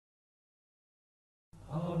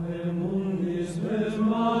Good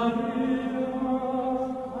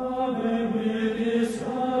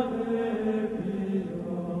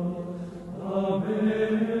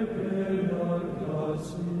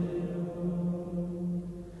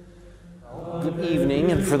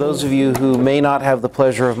evening, and for those of you who may not have the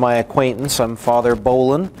pleasure of my acquaintance, I'm Father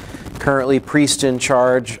Bowlin, currently priest in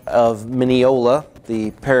charge of Mineola. The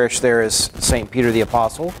parish there is St. Peter the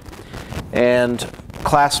Apostle, and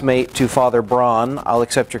classmate to Father Braun. I'll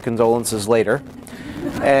accept your condolences later.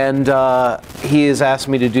 And he has asked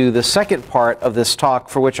me to do the second part of this talk,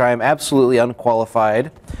 for which I am absolutely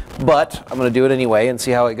unqualified, but I'm going to do it anyway and see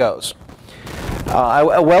how it goes.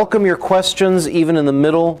 I welcome your questions even in the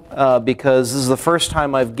middle because this is the first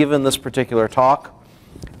time I've given this particular talk,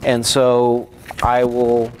 and so I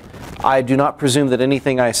do not presume that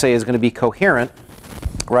anything I say is going to be coherent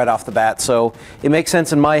right off the bat. So it makes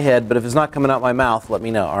sense in my head, but if it's not coming out my mouth, let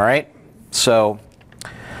me know, all right? So,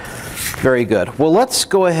 very good. Well, let's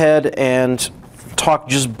go ahead and talk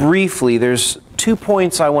just briefly. There's 2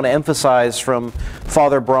 points I want to emphasize from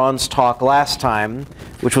Father Braun's talk last time,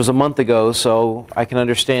 which was a month ago, so I can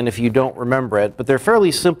understand if you don't remember it, but they're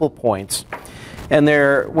fairly simple points. And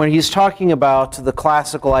they're when he's talking about the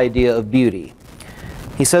classical idea of beauty.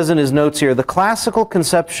 He says in his notes here, the classical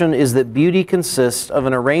conception is that beauty consists of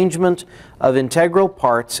an arrangement of integral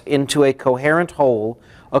parts into a coherent whole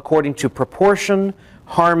according to proportion,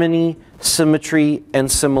 harmony, symmetry,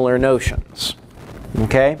 and similar notions.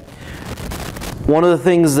 Okay? One of the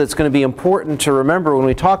things that's going to be important to remember when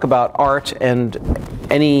we talk about art and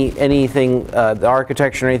anything, the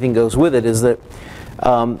architecture and anything goes with it, is that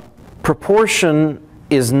proportion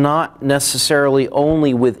is not necessarily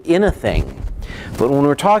only within a thing, but when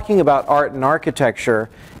we're talking about art and architecture,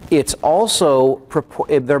 it's also,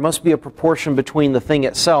 there must be a proportion between the thing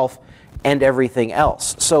itself and everything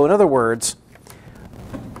else. So in other words,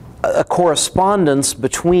 a correspondence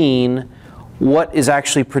between what is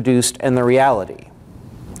actually produced and the reality.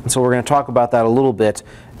 And so we're going to talk about that a little bit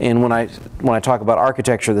when I talk about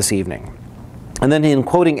architecture this evening. And then in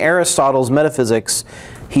quoting Aristotle's Metaphysics,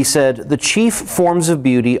 he said, the chief forms of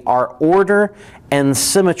beauty are order and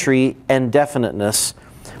symmetry and definiteness,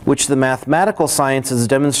 which the mathematical sciences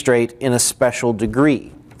demonstrate in a special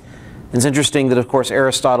degree. It's interesting that, of course,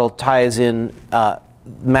 Aristotle ties in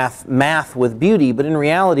math with beauty, but in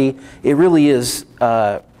reality, it really is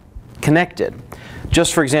connected.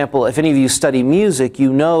 Just for example, if any of you study music,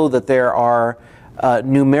 you know that there are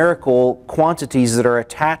numerical quantities that are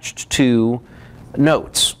attached to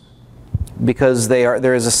notes because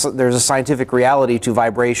there's a scientific reality to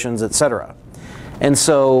vibrations, etc. And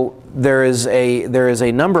so there is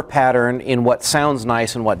a number pattern in what sounds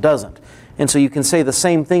nice and what doesn't. And so you can say the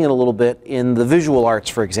same thing in a little bit in the visual arts,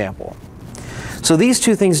 for example. So these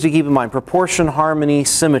two things to keep in mind, proportion, harmony,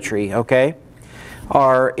 symmetry, okay,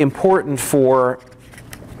 are important for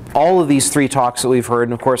all of these three talks that we've heard.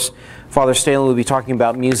 And of course, Father Stanley will be talking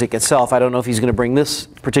about music itself. I don't know if he's going to bring this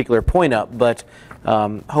particular point up, but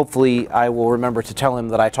hopefully I will remember to tell him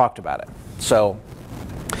that I talked about it. So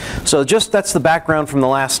just that's the background from the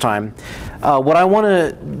last time. What I want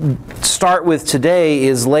to start with today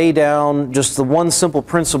is lay down just the one simple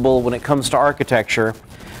principle when it comes to architecture,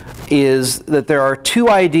 is that there are two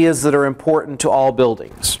ideas that are important to all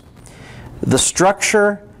buildings: the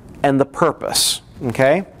structure and the purpose.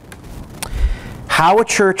 Okay? How a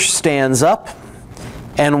church stands up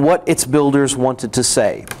and what its builders wanted to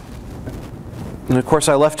say. And of course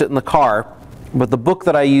I left it in the car, but the book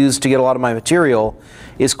that I use to get a lot of my material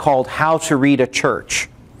is called How to Read a Church.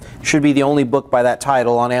 Should be the only book by that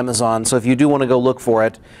title on Amazon, so if you do want to go look for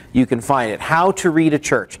it, you can find it. How to Read a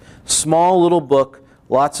Church. Small little book,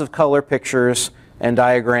 lots of color pictures and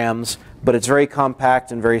diagrams, but it's very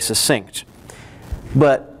compact and very succinct.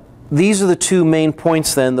 But these are the two main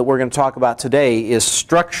points then that we're going to talk about today, is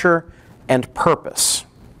structure and purpose.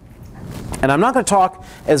 And I'm not going to talk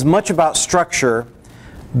as much about structure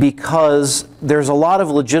because there's a lot of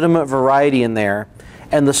legitimate variety in there,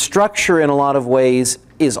 and the structure in a lot of ways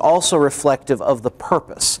is also reflective of the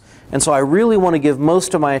purpose. And so I really want to give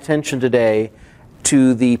most of my attention today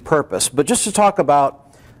to the purpose. But just to talk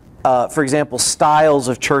about, for example, styles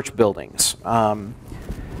of church buildings.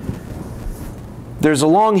 There's a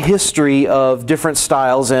long history of different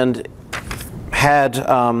styles, and had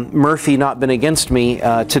Murphy not been against me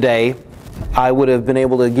today, I would have been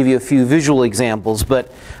able to give you a few visual examples,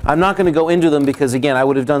 but I'm not going to go into them because, again, I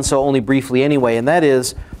would have done so only briefly anyway, and that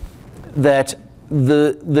is that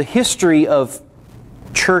the history of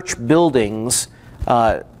church buildings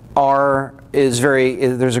there's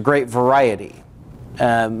a great variety,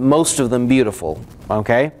 most of them beautiful,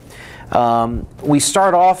 okay? We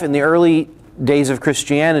start off in the early days of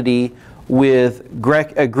Christianity with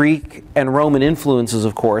Greek and Roman influences,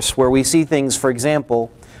 of course, where we see things, for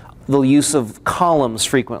example, the use of columns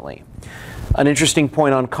frequently. An interesting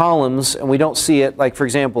point on columns, and we don't see it, like for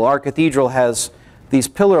example, our cathedral has these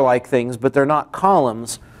pillar-like things, but they're not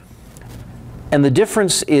columns. And the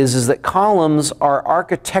difference is that columns are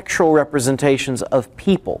architectural representations of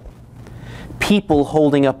people. People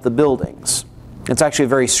holding up the buildings. It's actually a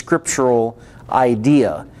very scriptural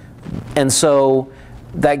idea. And so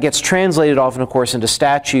that gets translated often, of course, into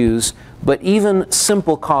statues, but even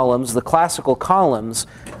simple columns, the classical columns,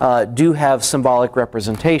 do have symbolic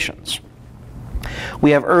representations.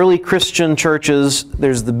 We have early Christian churches.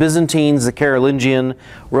 There's the Byzantines, the Carolingian,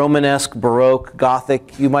 Romanesque, Baroque,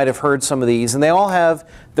 Gothic. You might have heard some of these. And they all have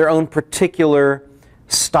their own particular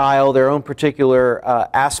style, their own particular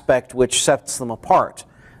aspect which sets them apart.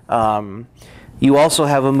 You also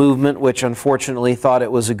have a movement which unfortunately thought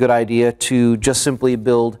it was a good idea to just simply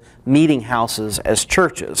build meeting houses as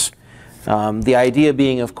churches. The idea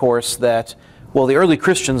being, of course, that, well, the early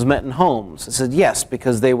Christians met in homes. It said yes,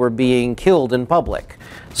 because they were being killed in public.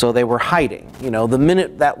 So they were hiding. You know, the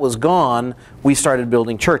minute that was gone, we started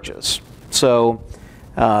building churches. So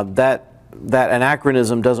that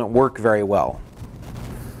anachronism doesn't work very well.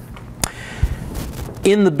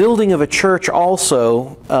 In the building of a church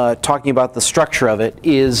also, talking about the structure of it,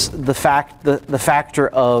 is the factor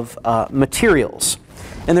of materials.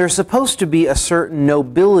 And there's supposed to be a certain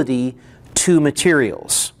nobility to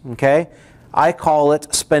materials, okay? I call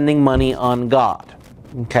it spending money on God,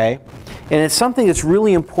 okay? And it's something that's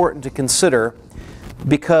really important to consider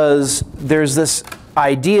because there's this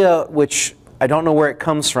idea, which I don't know where it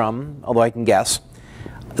comes from, although I can guess,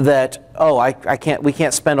 that, oh, we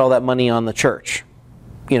can't spend all that money on the church.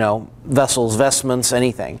 You know, vessels, vestments,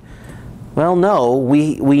 anything. Well, no,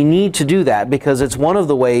 we need to do that because it's one of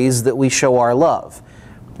the ways that we show our love.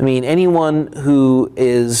 I mean, anyone who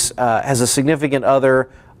has a significant other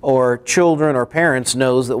or children or parents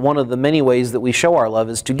knows that one of the many ways that we show our love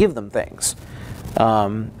is to give them things.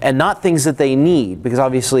 And not things that they need, because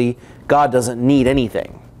obviously God doesn't need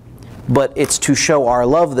anything. But it's to show our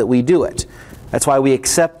love that we do it. That's why we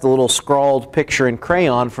accept the little scrawled picture in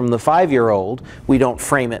crayon from the 5-year-old. We don't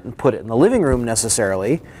frame it and put it in the living room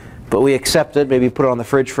necessarily, but we accept it, maybe put it on the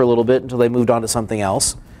fridge for a little bit until they moved on to something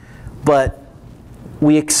else. But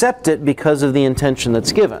we accept it because of the intention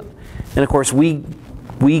that's given. And of course, we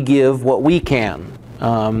give what we can.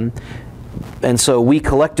 And so we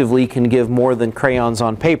collectively can give more than crayons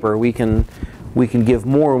on paper. We can give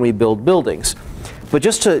more when we build buildings. But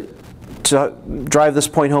just to drive this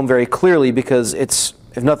point home very clearly, because it's,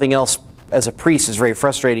 if nothing else, as a priest, it's very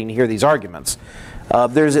frustrating to hear these arguments.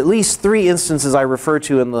 There's at least 3 instances I refer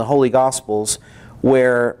to in the Holy Gospels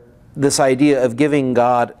where this idea of giving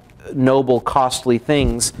God noble, costly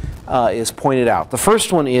things is pointed out. The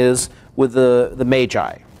first one is with the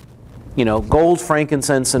Magi. You know, gold,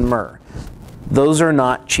 frankincense, and myrrh. Those are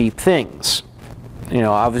not cheap things. You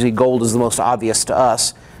know, obviously gold is the most obvious to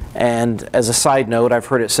us. And as a side note, I've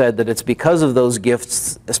heard it said that it's because of those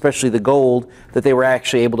gifts, especially the gold, that they were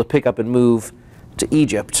actually able to pick up and move to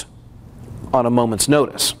Egypt on a moment's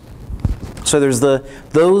notice. So there's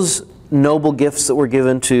those noble gifts that were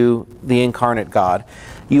given to the incarnate God.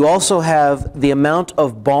 You also have the amount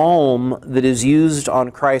of balm that is used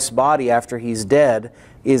on Christ's body after he's dead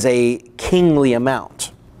is a kingly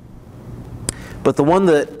amount. But the one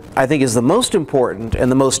that I think is the most important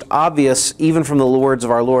and the most obvious, even from the words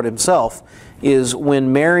of our Lord himself, is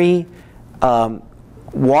when Mary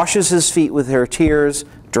washes his feet with her tears,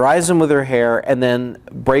 dries them with her hair, and then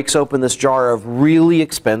breaks open this jar of really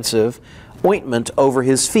expensive ointment over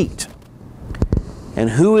his feet. And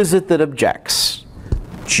who is it that objects?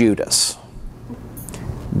 Judas.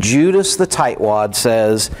 Judas the tightwad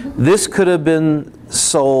says, this could have been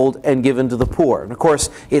sold and given to the poor. And of course,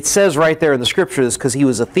 it says right there in the scriptures because he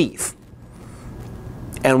was a thief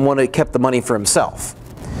and kept the money for himself.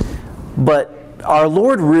 But our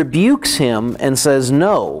Lord rebukes him and says,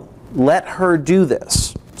 no, let her do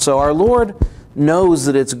this. So our Lord knows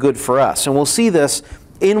that it's good for us. And we'll see this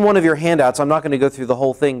in one of your handouts. I'm not going to go through the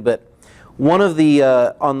whole thing, but one of the,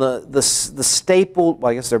 on the stapled,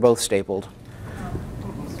 well, I guess they're both stapled.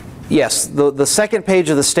 Yes, the second page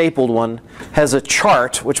of the stapled one has a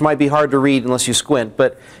chart, which might be hard to read unless you squint,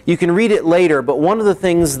 but you can read it later. But one of the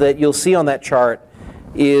things that you'll see on that chart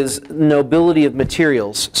is nobility of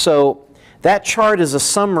materials. So that chart is a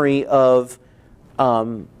summary of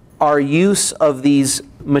our use of these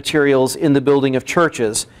materials in the building of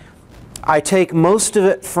churches. I take most of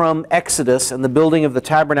it from Exodus and the building of the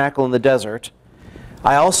tabernacle in the desert.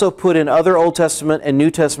 I also put in other Old Testament and New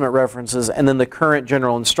Testament references and then the current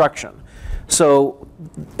general instruction. So,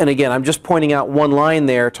 and again, I'm just pointing out one line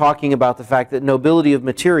there talking about the fact that nobility of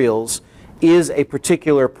materials is a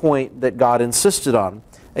particular point that God insisted on.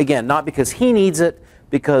 Again, not because He needs it,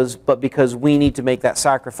 but because we need to make that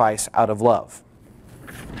sacrifice out of love.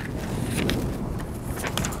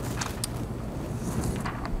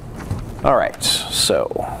 All right,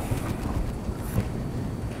 so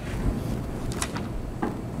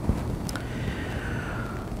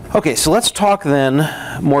okay, so let's talk then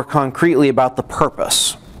more concretely about the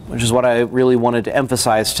purpose, which is what I really wanted to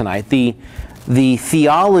emphasize tonight. The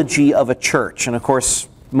theology of a church, and of course,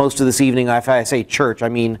 most of this evening, if I say church, I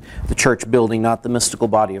mean the church building, not the mystical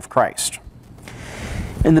body of Christ.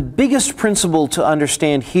 And the biggest principle to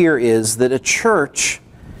understand here is that a church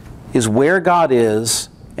is where God is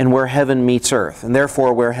and where heaven meets earth, and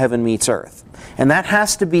therefore where heaven meets earth. And that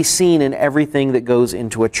has to be seen in everything that goes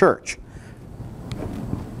into a church.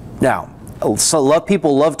 Now,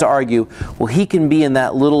 people love to argue, well, he can be in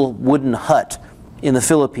that little wooden hut in the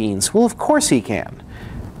Philippines. Well, of course he can.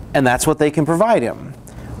 And that's what they can provide him.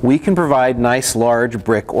 We can provide nice, large,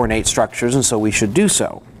 brick, ornate structures, and so we should do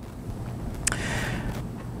so.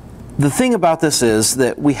 The thing about this is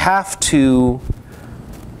that we have to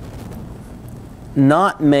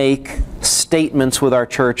not make statements with our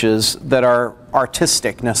churches that are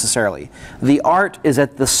artistic necessarily. The art is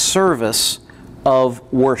at the service of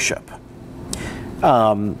worship.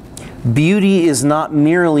 Beauty is not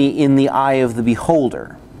merely in the eye of the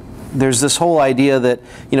beholder. There's this whole idea that,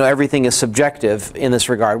 you know, everything is subjective in this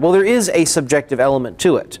regard. Well, there is a subjective element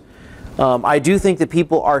to it. I do think that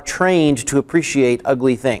people are trained to appreciate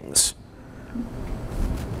ugly things.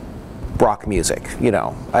 Rock music, you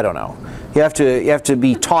know, I don't know. You have to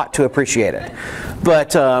be taught to appreciate it.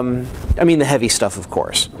 But, I mean the heavy stuff, of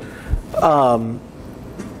course.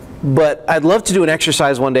 But I'd love to do an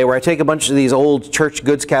exercise one day where I take a bunch of these old church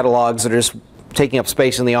goods catalogs that are just taking up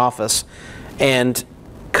space in the office and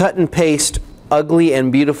cut and paste ugly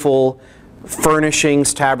and beautiful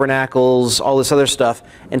furnishings, tabernacles, all this other stuff,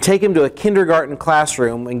 and take them to a kindergarten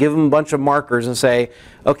classroom and give them a bunch of markers and say,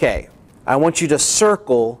 okay, I want you to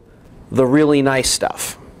circle the really nice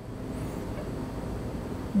stuff.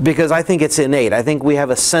 Because I think it's innate. I think we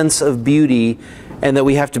have a sense of beauty and that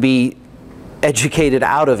we have to be educated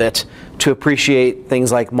out of it to appreciate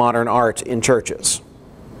things like modern art in churches.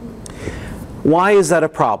 Why is that a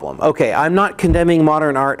problem? Okay, I'm not condemning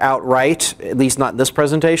modern art outright, at least not in this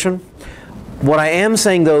presentation. What I am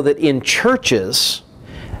saying, though, that in churches,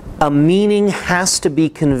 a meaning has to be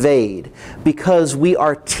conveyed because we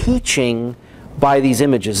are teaching by these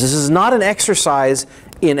images. This is not an exercise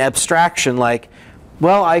in abstraction like,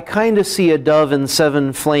 well, I kind of see a dove and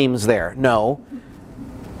 7 flames there. No.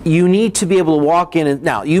 You need to be able to walk in and,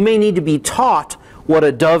 now, you may need to be taught what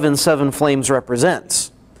a dove and 7 flames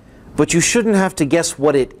represents, but you shouldn't have to guess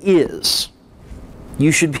what it is.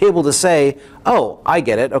 You should be able to say, oh, I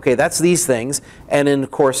get it. Okay, that's these things. And then, of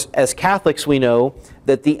course, as Catholics, we know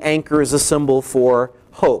that the anchor is a symbol for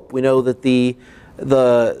hope. We know that the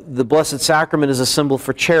Blessed Sacrament is a symbol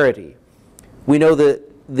for charity. We know that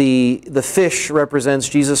the fish represents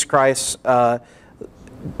Jesus Christ, dang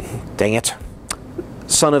it,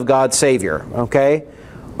 Son of God, Savior, okay?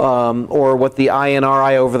 Or what the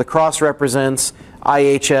INRI over the cross represents,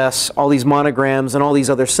 IHS, all these monograms, and all these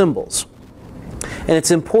other symbols. And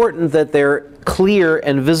it's important that they're clear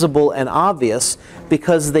and visible and obvious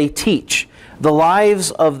because they teach. The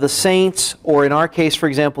lives of the saints, or in our case, for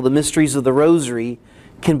example, the mysteries of the Rosary,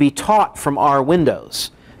 can be taught from our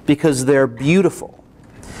windows because they're beautiful.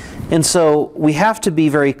 And so we have to be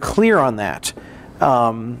very clear on that,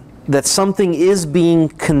 that something is being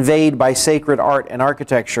conveyed by sacred art and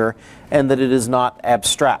architecture and that it is not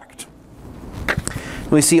abstract.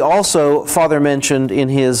 We see also, Father mentioned in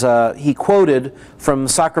his, he quoted from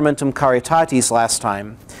Sacramentum Caritatis last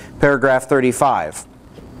time, paragraph 35.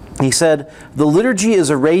 He said, "The liturgy is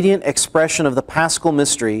a radiant expression of the Paschal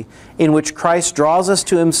mystery in which Christ draws us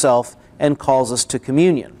to himself and calls us to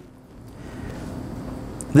communion.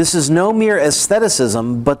 This is no mere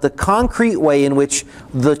aestheticism, but the concrete way in which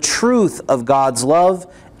the truth of God's love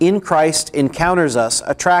in Christ encounters us,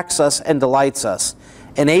 attracts us, and delights us,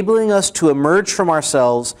 enabling us to emerge from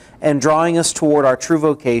ourselves and drawing us toward our true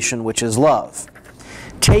vocation, which is love.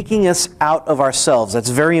 Taking us out of ourselves." That's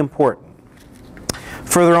very important.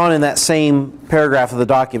 Further on in that same paragraph of the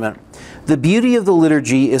document, "The beauty of the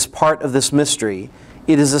liturgy is part of this mystery.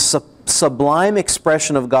 It is a sublime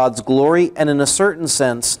expression of God's glory and, in a certain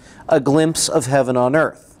sense, a glimpse of heaven on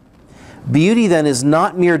earth. Beauty then is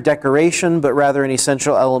not mere decoration, but rather an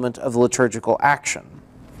essential element of the liturgical action.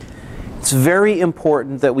 It's very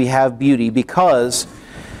important that we have beauty because,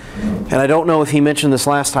 and I don't know if he mentioned this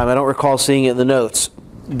last time, I don't recall seeing it in the notes,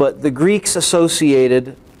 but the Greeks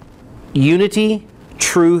associated unity,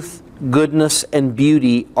 truth, goodness, and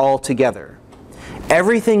beauty all together.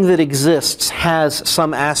 Everything that exists has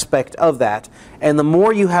some aspect of that, and the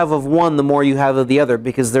more you have of one, the more you have of the other,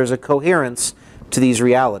 because there's a coherence to these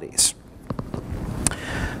realities.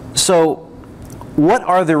 So, what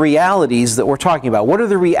are the realities that we're talking about? What are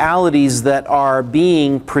the realities that are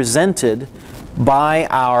being presented by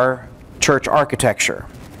our church architecture?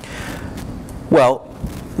 Well,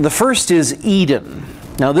 the first is Eden.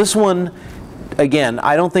 Now this one, again,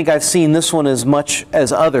 I don't think I've seen this one as much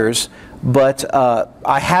as others, but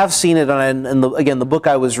I have seen it in again, the book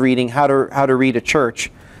I was reading, How to Read a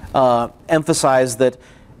Church, emphasized that,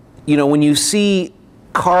 you know, when you see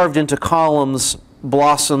carved into columns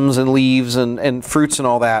blossoms and leaves and fruits and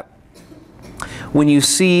all that, when you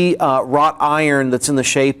see wrought iron that's in the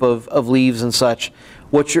shape of leaves and such,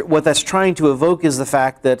 what that's trying to evoke is the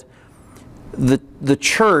fact that the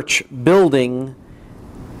church building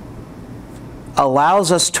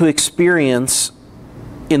allows us to experience,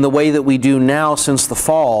 in the way that we do now since the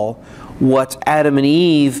fall, what Adam and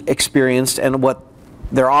Eve experienced and what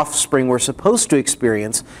their offspring were supposed to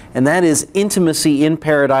experience, and that is intimacy in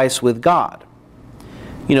paradise with God.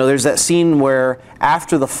 You know, there's that scene where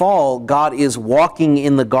after the fall, God is walking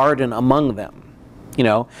in the garden among them. You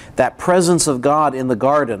know, that presence of God in the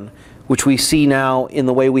garden, which we see now in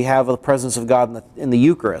the way we have the presence of God in the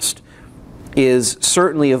Eucharist, is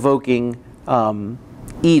certainly evoking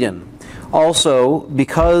Eden. Also,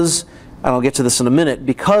 because, and I'll get to this in a minute,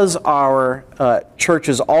 because our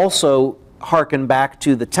churches also hearken back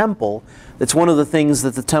to the temple, that's one of the things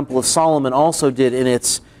that the Temple of Solomon also did in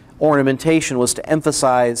its ornamentation, was to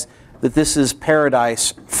emphasize that this is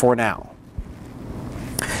paradise for now.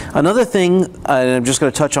 Another thing, and I'm just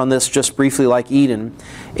going to touch on this just briefly like Eden,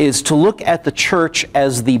 is to look at the church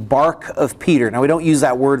as the bark of Peter. Now we don't use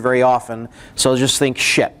that word very often, so just think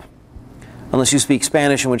ship. Unless you speak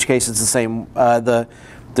Spanish, in which case it's the same.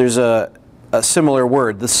 There's a similar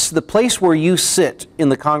word. The place where you sit in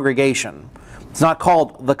the congregation, it's not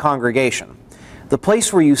called the congregation. The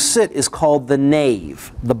place where you sit is called the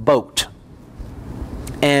nave, the boat.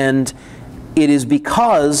 And it is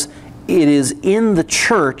because it is in the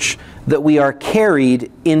church that we are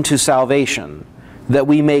carried into salvation, that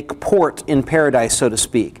we make port in paradise, so to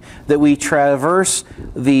speak, that we traverse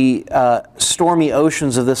the stormy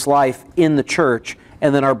oceans of this life in the church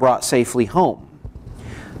and then are brought safely home.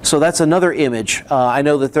 So that's another image. I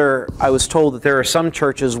know that I was told that there are some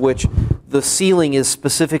churches which the ceiling is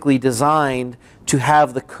specifically designed to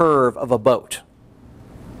have the curve of a boat.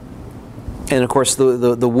 And of course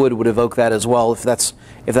the wood would evoke that as well if that's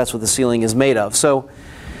what the ceiling is made of. So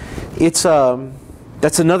it's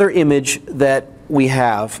that's another image that we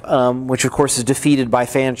have, which of course is defeated by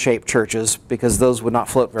fan-shaped churches because those would not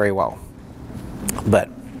float very well. But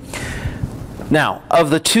now, of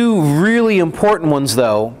the two really important ones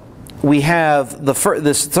though, we have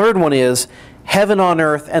this third one is heaven on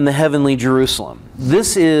earth and the heavenly Jerusalem.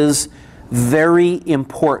 This is very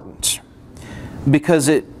important because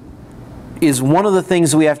it is one of the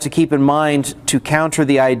things we have to keep in mind to counter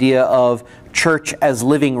the idea of church as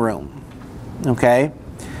living room. Okay?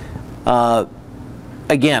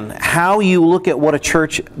 Again, how you look at what a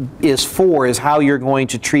church is for is how you're going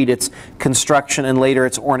to treat its construction and later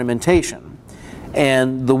its ornamentation.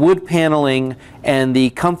 And the wood paneling and the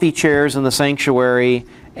comfy chairs in the sanctuary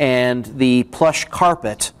and the plush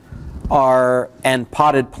carpet and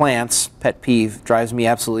potted plants, pet peeve, drives me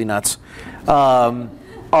absolutely nuts,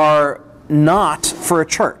 are not for a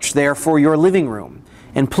church. They are for your living room.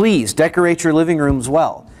 And please, decorate your living rooms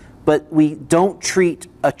well. But we don't treat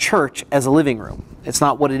a church as a living room. It's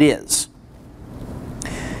not what it is.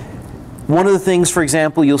 One of the things, for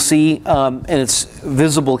example, you'll see, and it's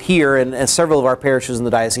visible here in several of our parishes in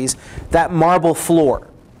the diocese, that marble floor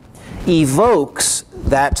evokes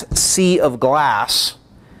that sea of glass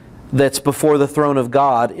that's before the throne of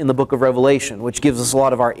God in the book of Revelation, which gives us a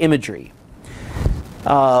lot of our imagery.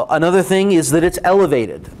 Another thing is that it's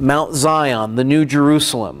elevated. Mount Zion, the New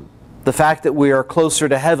Jerusalem, the fact that we are closer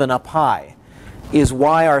to heaven up high is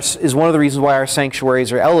one of the reasons why our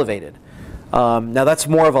sanctuaries are elevated. Now that's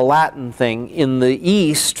more of a Latin thing. In the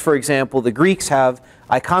East, for example, the Greeks have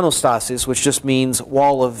iconostasis, which just means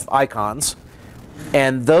wall of icons.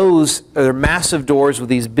 And those are massive doors with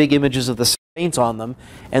these big images of the saints on them.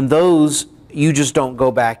 And those you just don't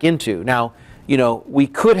go back into. Now, you know, we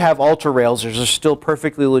could have altar rails. There's still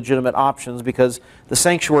perfectly legitimate options because the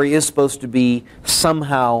sanctuary is supposed to be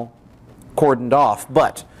somehow cordoned off.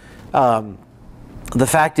 But the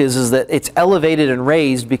fact is that it's elevated and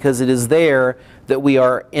raised because it is there that we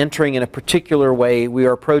are entering in a particular way. We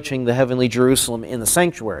are approaching the heavenly Jerusalem in the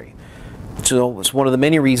sanctuary. So it's one of the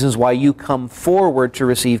many reasons why you come forward to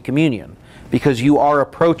receive communion, because you are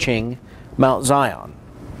approaching Mount Zion.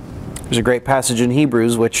 There's a great passage in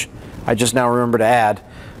Hebrews, which I just now remember to add,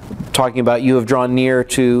 talking about you have drawn near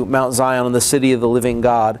to Mount Zion and the city of the living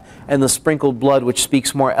God, and the sprinkled blood which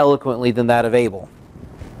speaks more eloquently than that of Abel.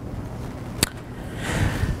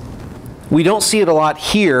 We don't see it a lot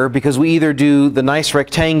here because we either do the nice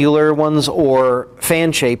rectangular ones or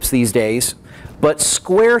fan shapes these days, but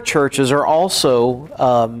square churches are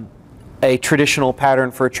also a traditional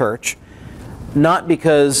pattern for a church, not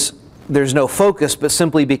because there's no focus, but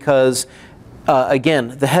simply because,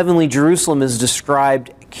 again, the heavenly Jerusalem is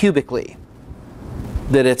described cubically,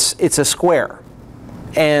 that it's a square.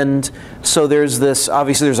 And so there's this,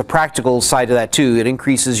 obviously there's a practical side to that too. It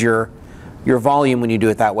increases your volume when you do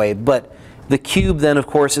it that way. But the cube then, of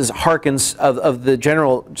course, harkens of the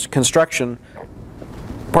general construction,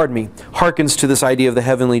 pardon me, harkens to this idea of the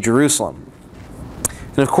heavenly Jerusalem.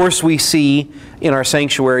 And of course we see in our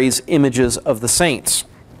sanctuaries images of the saints.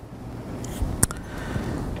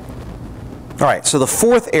 All right, so the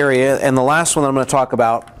fourth area, and the last one I'm going to talk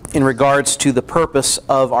about in regards to the purpose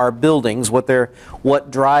of our buildings,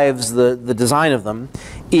 what drives the design of them,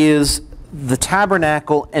 is the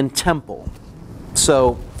tabernacle and temple.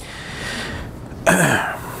 So,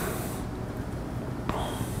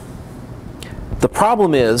 the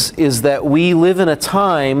problem is that we live in a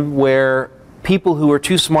time where people who are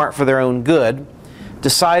too smart for their own good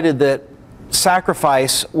decided that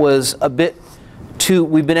sacrifice was a bit too,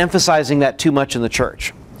 we've been emphasizing that too much in the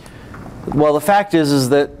church. Well, the fact is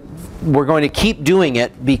that we're going to keep doing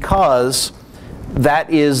it because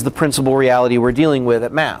that is the principal reality we're dealing with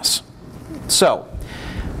at Mass. So,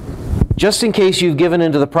 just in case you've given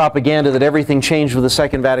into the propaganda that everything changed with the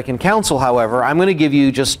Second Vatican Council, however, I'm going to give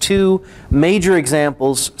you just two major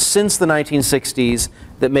examples since the 1960s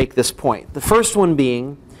that make this point. The first one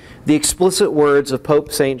being the explicit words of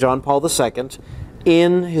Pope St. John Paul II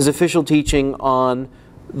in his official teaching on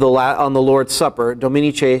the Lord's Supper,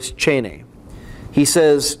 Dominicae Cene. He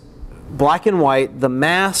says, black and white, the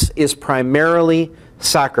Mass is primarily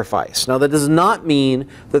sacrifice. Now, that does not mean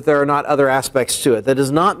that there are not other aspects to it. That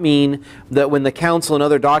does not mean that when the Council and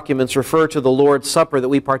other documents refer to the Lord's Supper that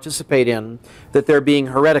we participate in, that they're being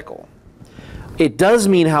heretical. It does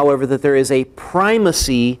mean, however, that there is a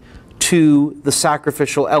primacy to the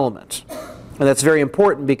sacrificial element. And that's very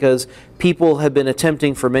important because people have been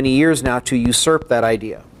attempting for many years now to usurp that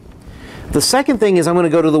idea. The second thing is I'm going to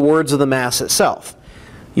go to the words of the Mass itself.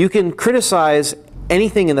 You can criticize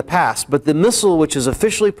anything in the past, but the Missal, which is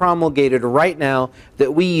officially promulgated right now,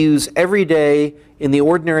 that we use every day in the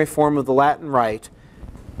ordinary form of the Latin Rite,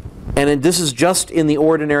 and this is just in the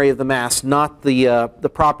ordinary of the Mass, not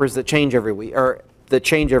the propers that change every week, or that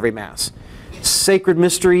change every Mass. Sacred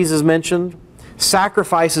mysteries is mentioned.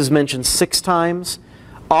 Sacrifice is mentioned 6 times.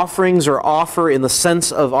 Offerings or offer in the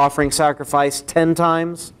sense of offering sacrifice 10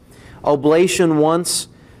 times. Oblation once.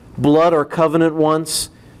 Blood or covenant once.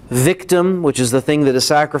 Victim, which is the thing that is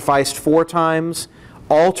sacrificed 4 times.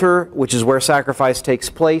 Altar, which is where sacrifice takes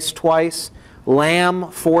place, twice. Lamb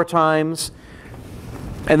 4 times.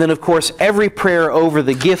 And then, of course, every prayer over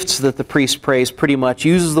the gifts that the priest prays pretty much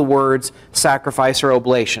uses the words sacrifice or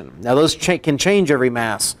oblation. Now, those can change every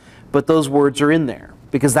Mass, but those words are in there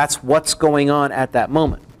because that's what's going on at that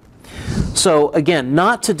moment. So, again,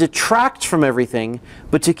 not to detract from everything,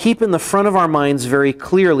 but to keep in the front of our minds very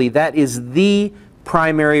clearly that is the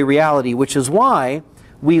primary reality, which is why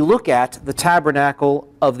we look at the tabernacle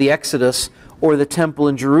of the Exodus or the temple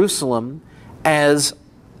in Jerusalem as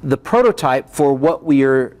the prototype for what we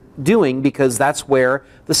are doing, because that's where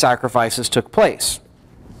the sacrifices took place.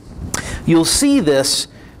 You'll see this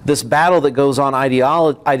battle that goes on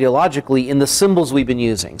ideologically in the symbols we've been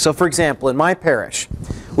using. So, for example, in my parish,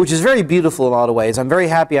 which is very beautiful in a lot of ways, I'm very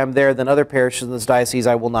happy I'm there than other parishes in this diocese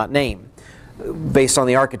I will not name, based on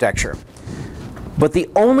the architecture. But the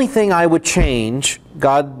only thing I would change,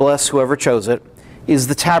 God bless whoever chose it, is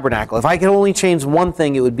the tabernacle. If I could only change one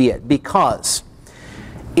thing, it would be it, because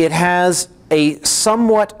it has a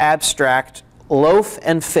somewhat abstract loaf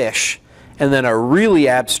and fish, and then a really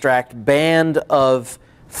abstract band of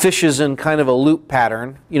fishes in kind of a loop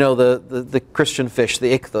pattern. You know, the Christian fish,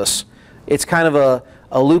 the ichthus. It's kind of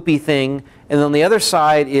a loopy thing. And on the other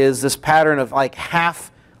side is this pattern of like half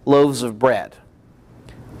loaves of bread.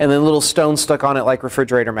 and then little stones stuck on it like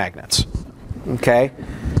refrigerator magnets. Okay?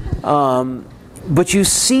 But you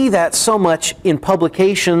see that so much in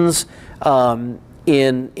publications,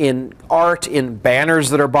 in art, in banners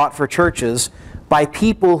that are bought for churches by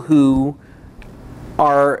people who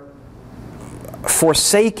are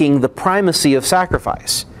forsaking the primacy of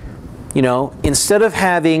sacrifice. You know, instead of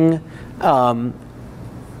having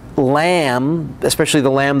lamb, especially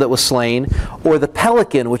the lamb that was slain, or the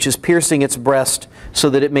pelican, which is piercing its breast so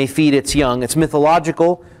that it may feed its young. It's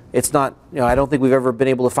mythological. It's not, you know, I don't think we've ever been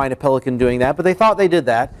able to find a pelican doing that, but they thought they did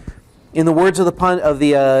that. In the words of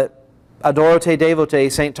the Adoro Te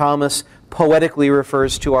Devote, St. Thomas poetically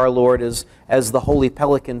refers to our Lord as the holy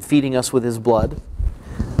pelican feeding us with his blood.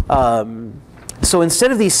 So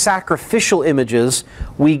instead of these sacrificial images,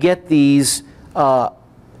 we get these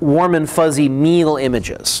warm and fuzzy meal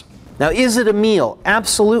images. Now, is it a meal?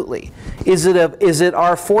 Absolutely. Is it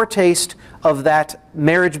our foretaste of that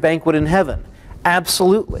marriage banquet in heaven?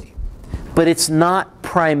 Absolutely. But it's not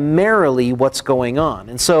primarily what's going on.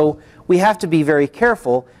 And so we have to be very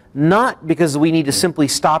careful, not because we need to simply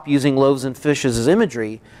stop using loaves and fishes as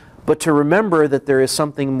imagery, but to remember that there is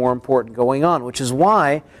something more important going on, which is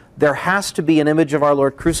why there has to be an image of our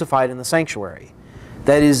Lord crucified in the sanctuary.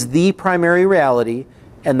 That is the primary reality,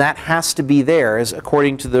 and that has to be there as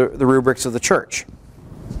according to the rubrics of the church.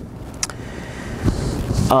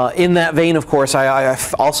 In that vein, of course, I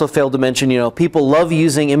also failed to mention, you know, people love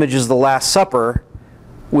using images of the Last Supper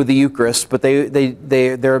with the Eucharist, but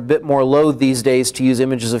they're a bit more loath these days to use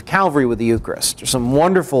images of Calvary with the Eucharist. There's some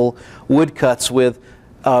wonderful woodcuts with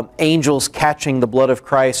angels catching the blood of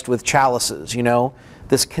Christ with chalices, you know,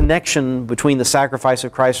 this connection between the sacrifice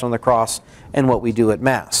of Christ on the cross and what we do at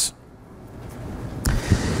Mass.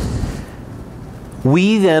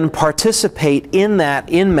 We then participate in that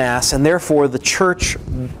in Mass, and therefore the Church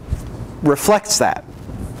reflects that.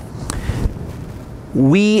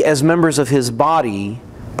 We, as members of His body,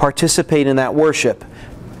 participate in that worship,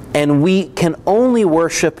 and we can only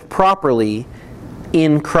worship properly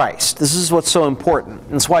in Christ. This is what's so important.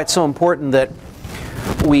 And that's why it's so important that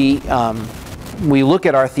we look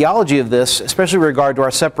at our theology of this, especially with regard to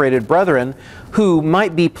our separated brethren, who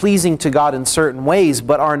might be pleasing to God in certain ways,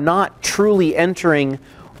 but are not truly entering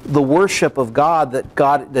the worship of God that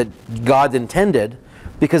God intended,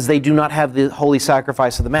 because they do not have the holy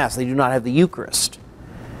sacrifice of the Mass. They do not have the Eucharist.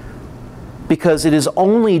 Because it is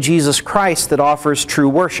only Jesus Christ that offers true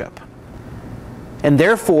worship. And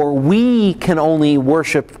therefore, we can only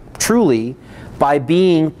worship truly by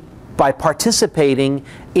participating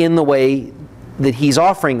in the way that He's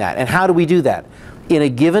offering that. And how do we do that? In a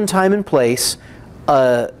given time and place,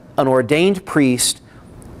 an ordained priest,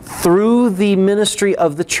 through the ministry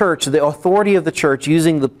of the church, the authority of the church,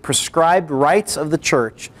 using the prescribed rites of the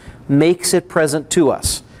church, makes it present to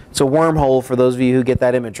us. It's a wormhole for those of you who get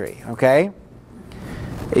that imagery, okay?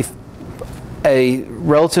 A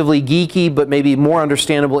relatively geeky but maybe more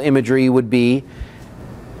understandable imagery would be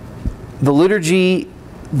the liturgy,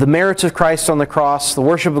 the merits of Christ on the cross, the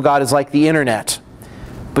worship of God is like the internet.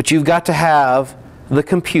 But you've got to have the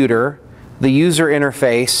computer, the user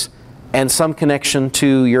interface, and some connection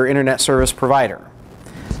to your internet service provider.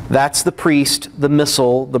 That's the priest, the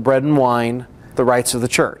missal, the bread and wine, the rites of the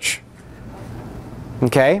church.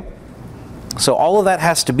 Okay? So all of that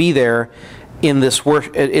has to be there in this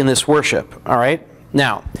worship. All right?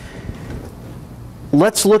 Now,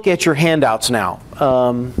 let's look at your handouts now.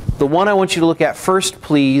 The one I want you to look at first,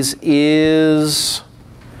 please, is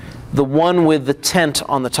the one with the tent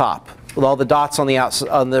on the top, with all the dots on the outside,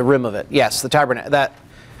 on the rim of it. Yes, the tabernacle.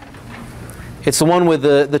 It's the one with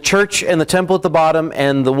the church and the temple at the bottom,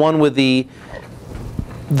 and the one with the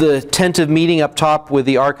tent of meeting up top with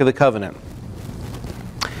the Ark of the Covenant.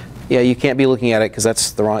 Yeah, you can't be looking at it because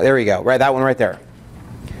that's the wrong. There you go. Right, that one right there.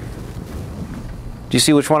 Do you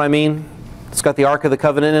see which one I mean? It's got the Ark of the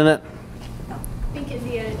Covenant in it. I think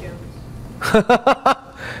Indiana Jones.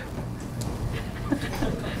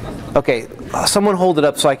 Okay, someone hold it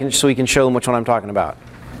up so we can show them which one I'm talking about.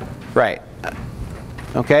 Right.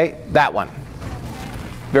 Okay, that one.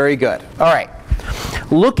 Very good. All right.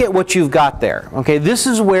 Look at what you've got there. Okay, this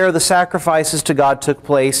is where the sacrifices to God took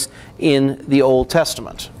place in the Old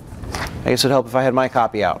Testament. I guess it would help if I had my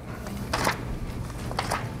copy out.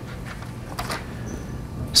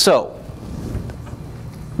 So,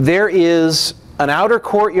 there is an outer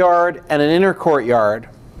courtyard and an inner courtyard,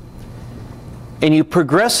 and you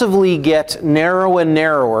progressively get narrow and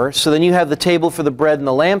narrower. So then you have the table for the bread and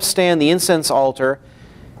the lampstand, the incense altar,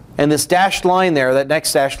 and this dashed line there, that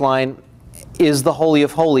next dashed line, is the Holy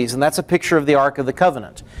of Holies, and that's a picture of the Ark of the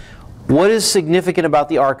Covenant. What is significant about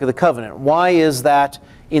the Ark of the Covenant? Why is that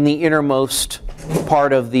in the innermost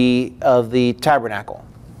part of the tabernacle?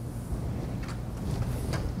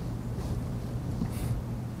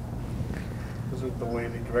 This is the way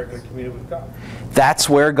they directly communicate with God. That's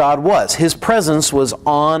where God was. His presence was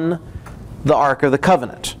on the Ark of the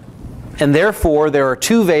Covenant. And therefore, there are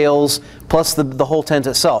two veils plus the whole tent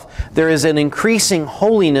itself. There is an increasing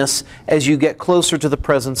holiness as you get closer to the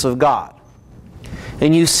presence of God.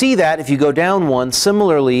 And you see that if you go down one,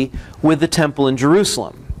 similarly with the temple in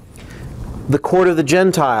Jerusalem. The court of the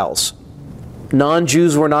Gentiles,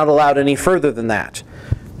 non-Jews were not allowed any further than that.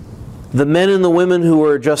 The men and the women who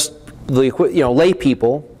were just lay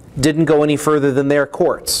people didn't go any further than their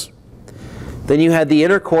courts. Then you had the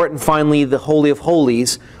inner court, and finally the Holy of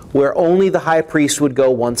Holies, where only the high priest would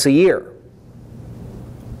go once a year.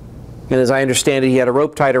 And as I understand it, he had a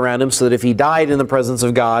rope tied around him so that if he died in the presence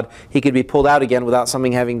of God, he could be pulled out again without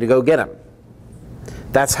something having to go get him.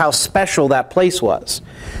 That's how special that place was.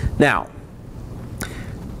 Now,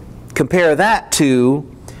 compare that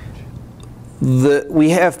to we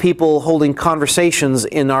have people holding conversations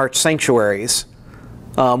in our sanctuaries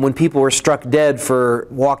when people were struck dead for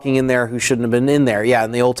walking in there who shouldn't have been in there. Yeah,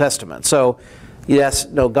 in the Old Testament. So, yes,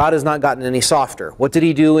 no, God has not gotten any softer. What did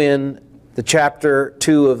he do in the chapter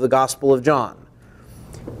 2 of the Gospel of John?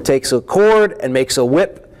 Takes a cord and makes a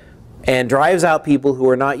whip and drives out people who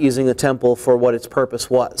are not using the temple for what its purpose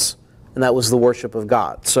was. And that was the worship of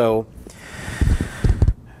God. So,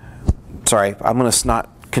 sorry, I'm going to not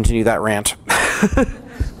continue that rant.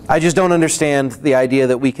 I just don't understand the idea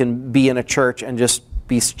that we can be in a church and just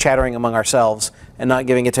be chattering among ourselves and not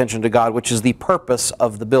giving attention to God, which is the purpose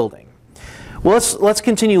of the building. Well, let's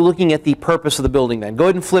continue looking at the purpose of the building then. Go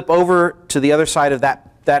ahead and flip over to the other side of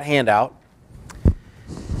that handout.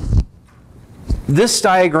 This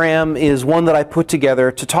diagram is one that I put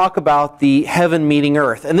together to talk about the heaven meeting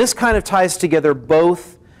earth. And this kind of ties together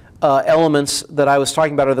both elements that I was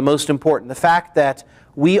talking about are the most important. The fact that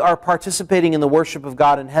we are participating in the worship of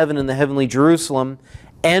God in heaven in the heavenly Jerusalem,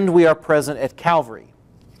 and we are present at Calvary.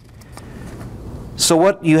 So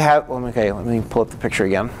what you have, okay, let me pull up the picture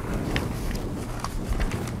again.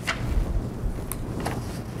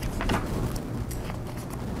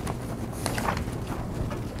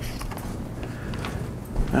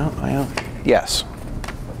 Oh, yes.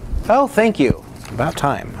 Oh, thank you. About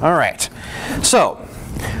time. All right. So,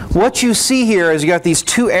 what you see here is you got these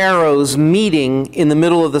two arrows meeting in the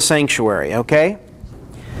middle of the sanctuary, okay?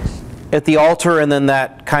 At the altar, and then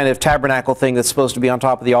that kind of tabernacle thing that's supposed to be on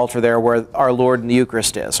top of the altar there where our Lord and the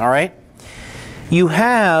Eucharist is, all right? You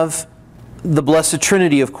have the Blessed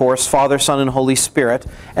Trinity, of course, Father, Son, and Holy Spirit,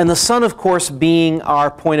 and the Son, of course, being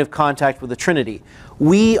our point of contact with the Trinity.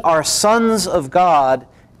 We are sons of God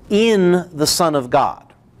in the Son of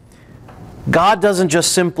God. God doesn't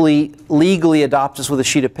just simply legally adopt us with a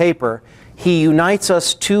sheet of paper. He unites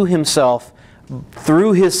us to himself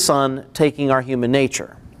through his Son taking our human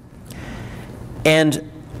nature.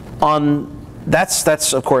 And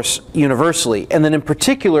that's of course universally. And then in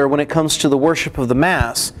particular, when it comes to the worship of the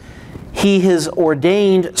Mass, he has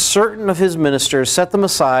ordained certain of his ministers, set them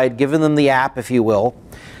aside, given them the app, if you will,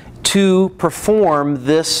 to perform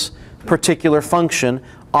this particular function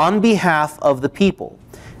on behalf of the people.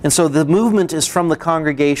 And so the movement is from the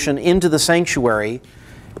congregation into the sanctuary.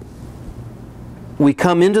 We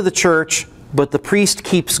come into the church, but the priest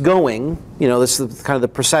keeps going, this is kind of the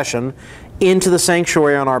procession, into the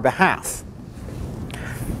sanctuary on our behalf.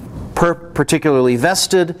 Particularly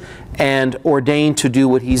vested and ordained to do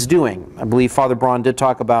what he's doing. I believe Father Braun did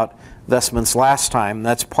talk about vestments last time.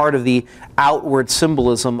 That's part of the outward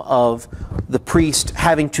symbolism of the priest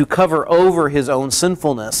having to cover over his own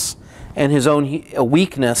sinfulness and his own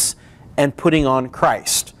weakness and putting on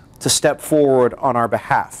Christ to step forward on our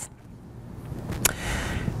behalf.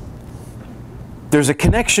 There's a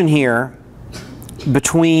connection here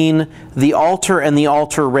between the altar and the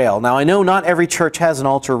altar rail. Now, I know not every church has an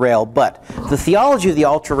altar rail, but the theology of the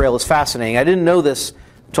altar rail is fascinating. I didn't know this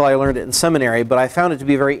until I learned it in seminary, but I found it to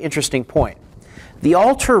be a very interesting point. The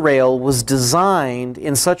altar rail was designed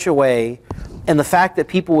in such a way, and the fact that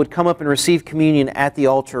people would come up and receive communion at the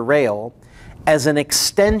altar rail, as an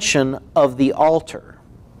extension of the altar.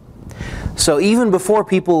 So even before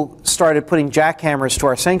people started putting jackhammers to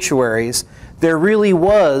our sanctuaries, there really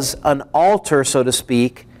was an altar, so to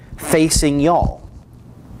speak, facing y'all.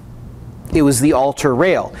 It was the altar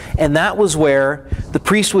rail. And that was where the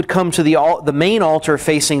priest would come to the main altar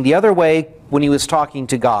facing the other way when he was talking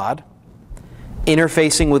to God,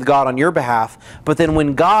 interfacing with God on your behalf. But then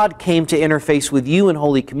when God came to interface with you in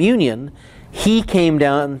Holy Communion, he came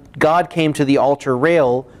down, God came to the altar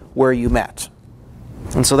rail where you met.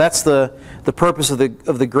 And so that's the purpose of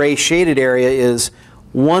the gray shaded area is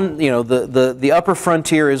one, the upper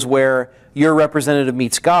frontier is where your representative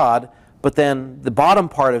meets God, but then the bottom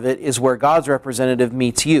part of it is where God's representative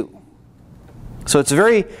meets you. So it's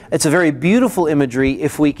a very beautiful imagery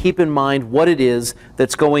if we keep in mind what it is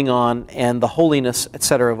that's going on and the holiness,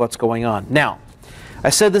 etc., of what's going on. Now, I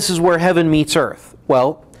said this is where heaven meets earth.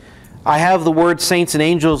 Well, I have the word saints and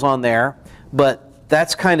angels on there, but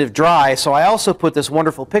that's kind of dry, so I also put this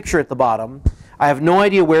wonderful picture at the bottom. I have no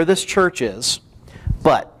idea where this church is,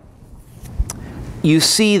 but you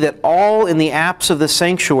see that all in the apse of the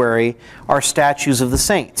sanctuary are statues of the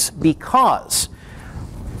saints, because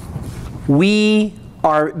we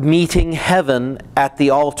are meeting heaven at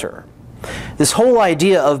the altar. This whole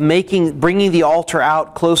idea of bringing the altar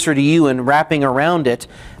out closer to you and wrapping around it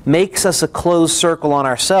makes us a closed circle on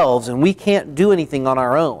ourselves, and we can't do anything on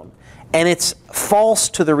our own. And it's false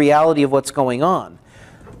to the reality of what's going on.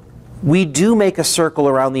 We do make a circle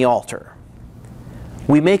around the altar.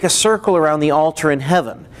 We make a circle around the altar in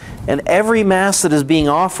heaven. And every Mass that is being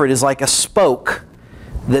offered is like a spoke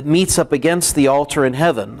that meets up against the altar in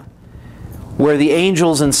heaven, where the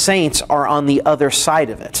angels and saints are on the other side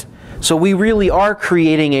of it. So we really are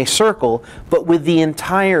creating a circle, but with the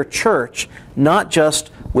entire church, not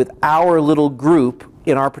just with our little group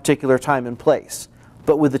in our particular time and place,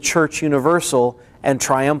 but with the church universal and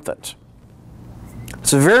triumphant.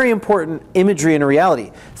 It's a very important imagery and a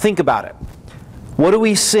reality. Think about it. What do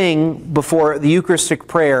we sing before the Eucharistic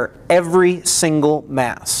prayer every single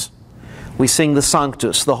Mass? We sing the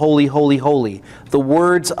Sanctus, the Holy, Holy, Holy, the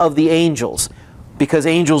words of the angels, because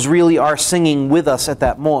angels really are singing with us at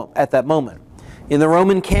that moment. In the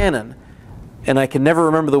Roman canon, and I can never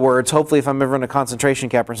remember the words, hopefully if I'm ever in a concentration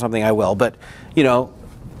camp or something I will, but,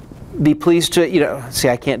 be pleased to, see,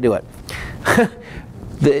 I can't do it.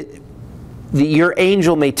 Your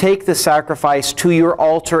angel may take the sacrifice to your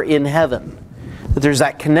altar in heaven. That there's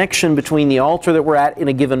that connection between the altar that we're at in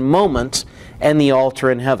a given moment and the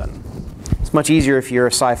altar in heaven. It's much easier if you're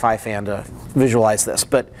a sci-fi fan to visualize this.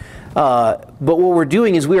 But what we're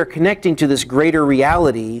doing is we are connecting to this greater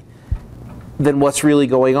reality than what's really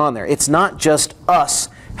going on there. It's not just us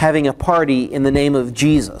having a party in the name of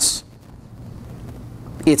Jesus.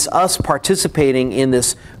 It's us participating in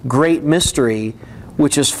this great mystery,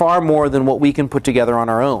 which is far more than what we can put together on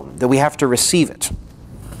our own, that we have to receive it.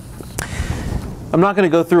 I'm not going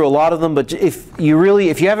to go through a lot of them, but if you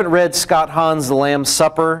haven't read Scott Hahn's The Lamb's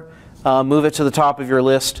Supper, move it to the top of your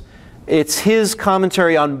list. It's his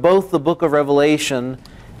commentary on both the book of Revelation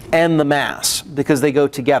and the Mass, because they go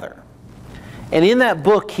together. And in that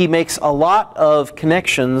book, he makes a lot of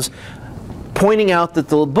connections, pointing out that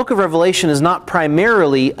the book of Revelation is not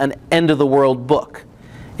primarily an end-of-the-world book.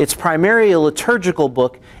 It's primarily a liturgical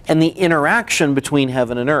book and the interaction between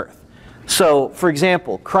heaven and earth. So, for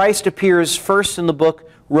example, Christ appears first in the book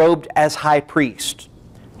robed as high priest.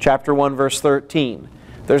 Chapter 1, verse 13.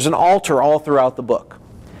 There's an altar all throughout the book.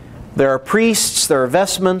 There are priests, there are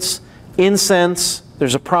vestments, incense,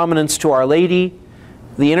 there's a prominence to Our Lady,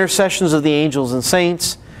 the intercessions of the angels and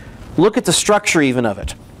saints. Look at the structure even of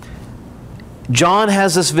it. John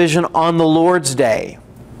has this vision on the Lord's Day.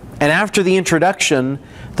 And after the introduction,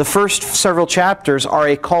 the first several chapters are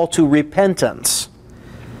a call to repentance.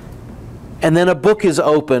 And then a book is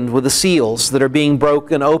opened with the seals that are being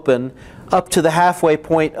broken open up to the halfway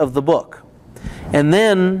point of the book. And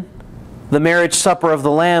then the marriage supper of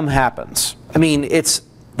the Lamb happens. I mean, it's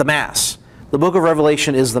the Mass. The book of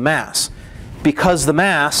Revelation is the Mass, because the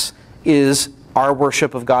Mass is our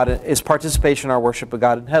worship of God, is participation in our worship of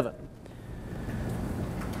God in heaven.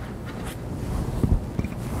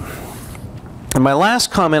 And my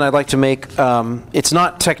last comment I'd like to make, it's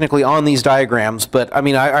not technically on these diagrams, but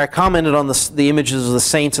I commented on the images of the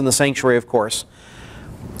saints in the sanctuary, of course.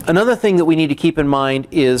 Another thing that we need to keep in mind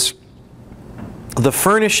is the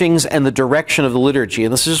furnishings and the direction of the liturgy.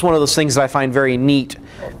 And this is just one of those things that I find very neat.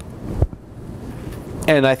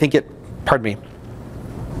 And I think it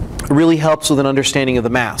really helps with an understanding of the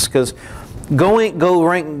Mass. Because going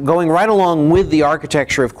right along with the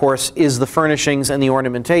architecture, of course, is the furnishings and the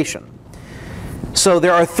ornamentation. So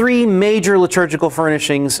there are three major liturgical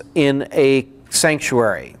furnishings in a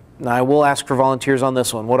sanctuary. Now I will ask for volunteers on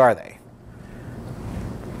this one. What are they?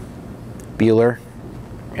 Bueller?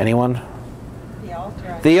 Anyone? The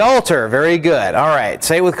altar. The altar. Very good. All right.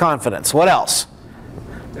 Say it with confidence. What else?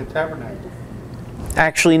 The tabernacle.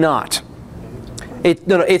 Actually not. It's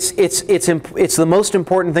the most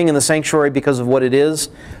important thing in the sanctuary because of what it is,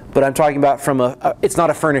 but I'm talking about from it's not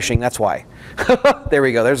a furnishing, that's why. There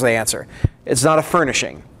we go, there's the answer. It's not a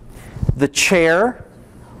furnishing. The chair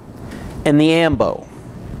and the ambo.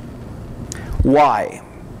 Why?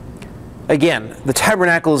 Again, the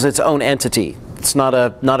tabernacle is its own entity. It's not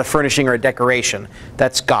a furnishing or a decoration.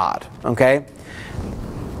 That's God, okay?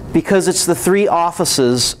 Because it's the three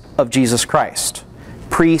offices of Jesus Christ: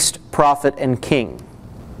 priest, prophet, and king.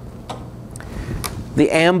 The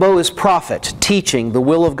ambo is prophet, teaching the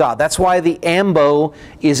will of God. That's why the ambo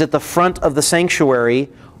is at the front of the sanctuary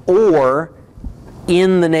or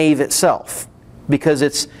in the nave itself, because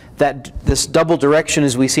it's this double direction,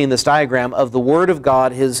 as we see in this diagram, of the Word of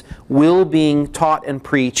God, His will being taught and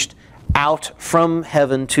preached out from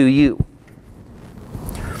heaven to you.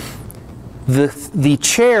 The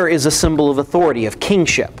chair is a symbol of authority, of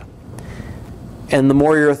kingship. And the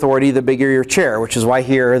more your authority, the bigger your chair, which is why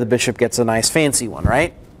here the bishop gets a nice fancy one,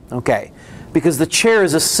 right? Okay. Because the chair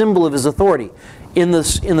is a symbol of his authority. In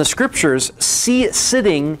the scriptures,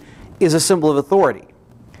 sitting is a symbol of authority.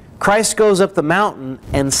 Christ goes up the mountain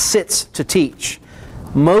and sits to teach.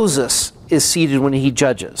 Moses is seated when he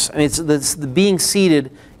judges. I mean, the being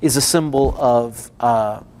seated is a symbol of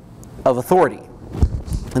authority.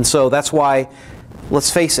 And so that's why,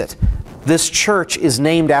 let's face it, this church is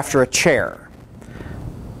named after a chair.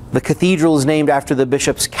 The cathedral is named after the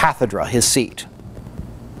bishop's cathedra, his seat.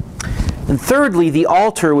 And thirdly, the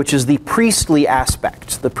altar, which is the priestly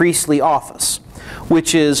aspect, the priestly office,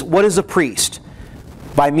 which is, what is a priest?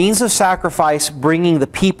 By means of sacrifice, bringing the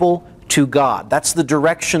people to God. That's the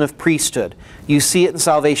direction of priesthood. You see it in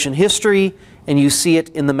salvation history, and you see it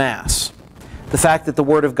in the Mass. The fact that the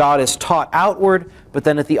Word of God is taught outward, but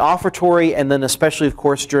then at the offertory, and then especially, of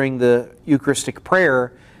course, during the Eucharistic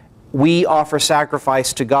prayer, we offer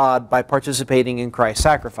sacrifice to God by participating in Christ's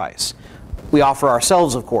sacrifice. We offer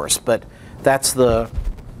ourselves, of course, but that's what's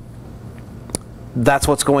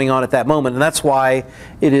going on at that moment. And that's why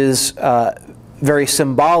it is very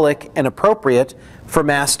symbolic and appropriate for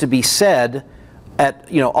Mass to be said at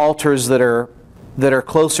altars that are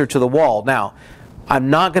closer to the wall. Now, I'm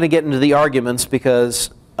not going to get into the arguments because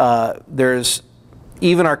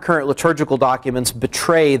even our current liturgical documents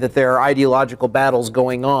betray that there are ideological battles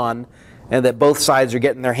going on and that both sides are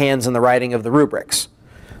getting their hands in the writing of the rubrics.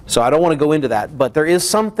 So I don't want to go into that, but there is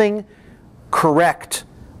something correct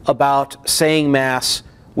about saying Mass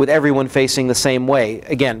with everyone facing the same way.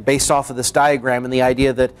 Again, based off of this diagram and the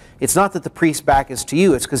idea that it's not that the priest's back is to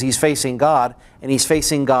you, it's because he's facing God, and he's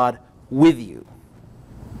facing God with you.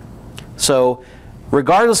 So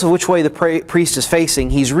regardless of which way the priest is facing,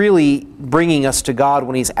 he's really bringing us to God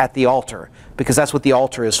when he's at the altar, because that's what the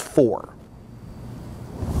altar is for.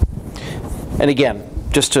 And again,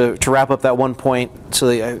 just to wrap up that one point, so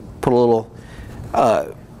that I put a little,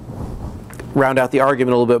 round out the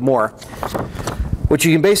argument a little bit more. What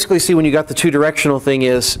you can basically see when you got the two-directional thing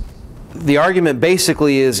is, the argument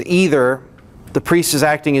basically is either the priest is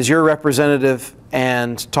acting as your representative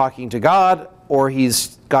and talking to God, or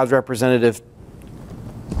he's God's representative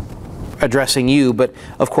addressing you. But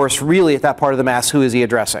of course, really at that part of the Mass, who is he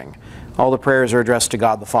addressing? All the prayers are addressed to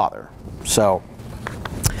God the Father. So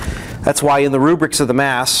that's why in the rubrics of the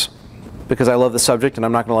Mass, because I love the subject and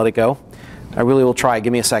I'm not going to let it go, I really will try,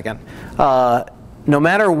 give me a second. No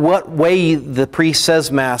matter what way the priest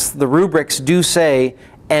says Mass, the rubrics do say,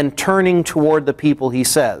 and turning toward the people he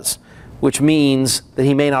says, which means that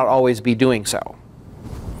he may not always be doing so.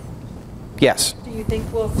 Yes? Do you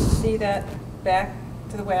think we'll see that back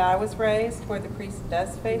to the way I was raised, where the priest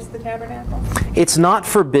does face the tabernacle? It's not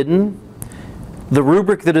forbidden. The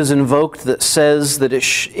rubric that is invoked that says that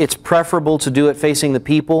it's preferable to do it facing the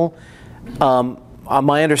people,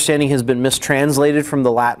 my understanding has been mistranslated from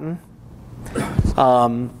the Latin.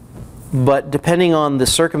 But depending on the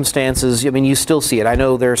circumstances, I mean, you still see it. I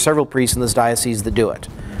know there are several priests in this diocese that do it.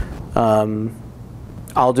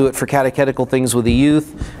 I'll do it for catechetical things with the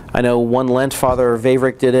youth. I know one Lent, Father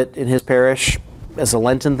Vavrick did it in his parish as a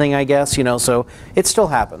Lenten thing, I guess, so it still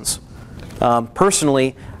happens.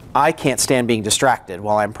 Personally, I can't stand being distracted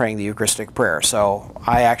while I'm praying the Eucharistic prayer, so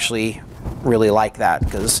I actually really like that,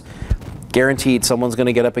 because guaranteed someone's going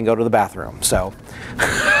to get up and go to the bathroom, so.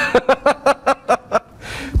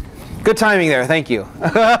 Good timing there, thank you.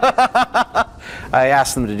 I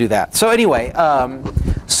asked them to do that. So anyway,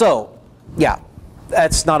 yeah,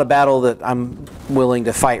 that's not a battle that I'm willing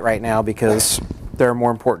to fight right now, because there are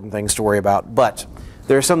more important things to worry about. But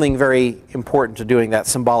there's something very important to doing that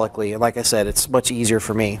symbolically. And like I said, it's much easier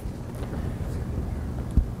for me.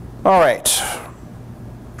 All right.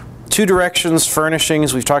 Two directions,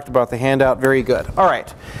 furnishings. We've talked about the handout. Very good. All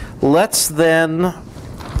right. Let's then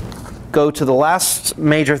go to the last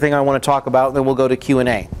major thing I want to talk about, and then we'll go to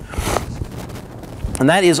Q&A. And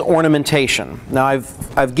that is ornamentation. Now,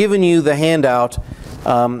 I've given you the handout.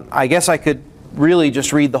 I guess I could really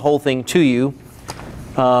just read the whole thing to you,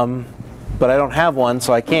 but I don't have one,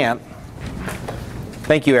 so I can't.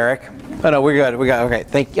 Thank you, Eric. Oh no, we're good. We got okay.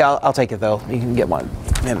 Thank you. I'll take it though. You can get one.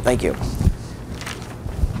 Thank you.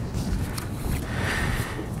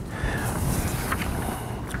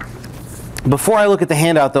 Before I look at the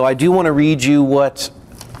handout, though, I do want to read you what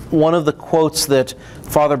one of the quotes that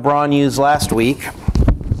Father Braun used last week.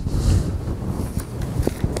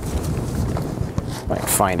 I can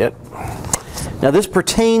find it. Now, this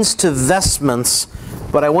pertains to vestments,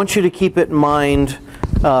 but I want you to keep it in mind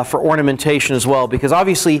for ornamentation as well, because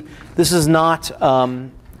obviously this is not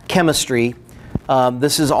chemistry.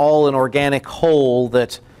 This is all an organic whole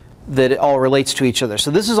that it all relates to each other. So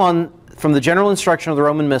this is from the general instruction of the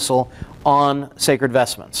Roman Missal on sacred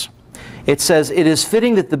vestments. It says, "It is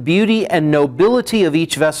fitting that the beauty and nobility of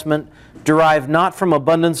each vestment derive not from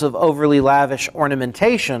abundance of overly lavish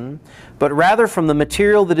ornamentation, but rather from the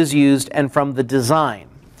material that is used and from the design,"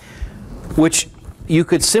 which you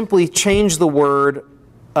could simply change the word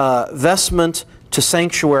vestment to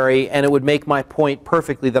sanctuary, and it would make my point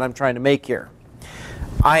perfectly that I'm trying to make here.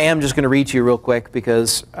 I am just going to read to you real quick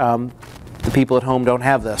because the people at home don't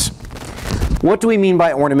have this. What do we mean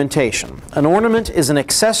by ornamentation? An ornament is an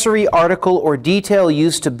accessory article or detail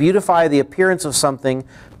used to beautify the appearance of something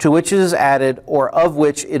to which it is added or of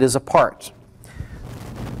which it is a part.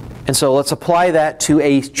 And so let's apply that to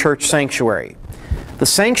a church sanctuary. The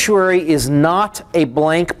sanctuary is not a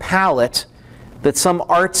blank palette that some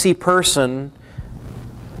artsy person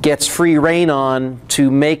gets free rein on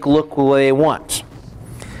to make look the way they want.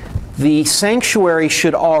 The sanctuary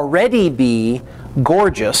should already be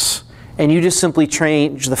gorgeous, and you just simply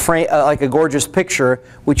change the frame, like a gorgeous picture,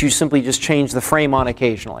 which you simply just change the frame on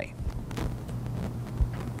occasionally.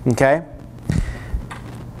 Okay?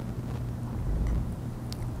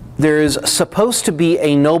 There is supposed to be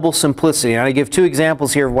a noble simplicity, and I give two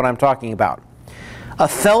examples here of what I'm talking about. A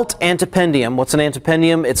felt antependium. What's an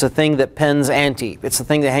antependium? It's a thing that pens ante. It's the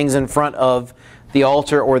thing that hangs in front of the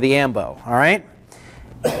altar or the ambo. All right?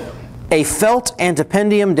 A felt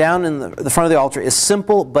antependium down in the front of the altar is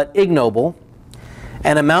simple but ignoble,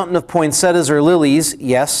 and a mountain of poinsettias or lilies,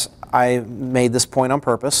 yes, I made this point on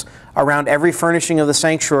purpose, around every furnishing of the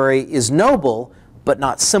sanctuary is noble but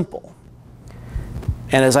not simple.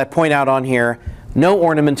 And as I point out on here, no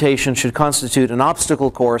ornamentation should constitute an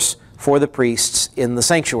obstacle course for the priests in the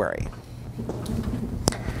sanctuary.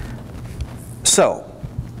 So,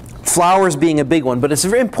 flowers being a big one, but it's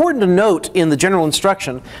very important to note in the general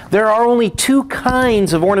instruction, there are only two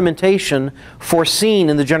kinds of ornamentation foreseen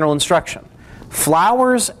in the general instruction: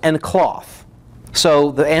 flowers and cloth.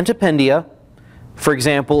 So the antependia, for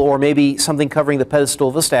example, or maybe something covering the pedestal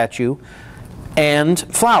of a statue, and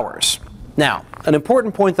flowers. Now, an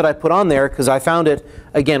important point that I put on there, because I found it,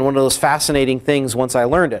 again, one of those fascinating things once I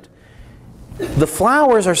learned it. The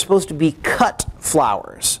flowers are supposed to be cut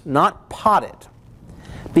flowers, not potted,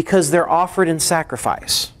 because they're offered in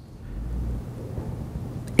sacrifice.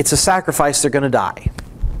 It's a sacrifice, they're going to die.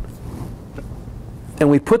 And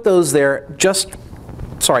we put those there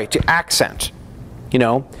to accent. You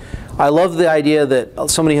know, I love the idea that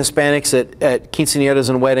so many Hispanics at quinceañeras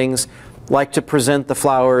and weddings like to present the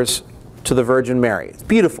flowers to the Virgin Mary. It's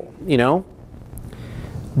beautiful, you know.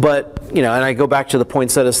 But, you know, and I go back to the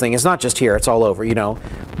poinsettias thing. It's not just here, it's all over, you know.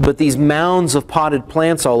 But these mounds of potted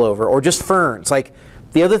plants all over, or just ferns. Like,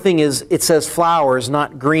 the other thing is, it says flowers,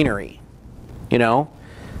 not greenery, you know.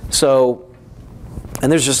 So, and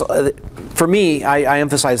there's just, for me, I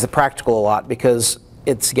emphasize the practical a lot because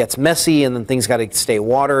it gets messy and then things got to stay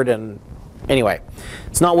watered, and anyway,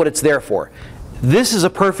 it's not what it's there for. This is a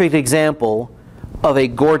perfect example of a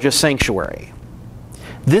gorgeous sanctuary.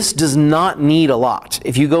 This does not need a lot.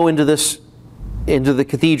 If you go into the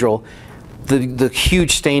cathedral, the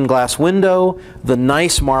huge stained glass window, the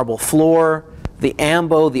nice marble floor, the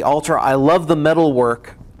ambo, the altar. I love the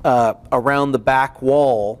metalwork around the back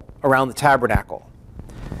wall, around the tabernacle.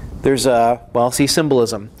 There's see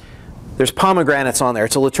symbolism. There's pomegranates on there.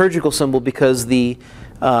 It's a liturgical symbol because the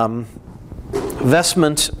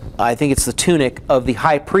vestment, I think it's the tunic of the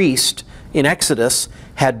high priest in Exodus,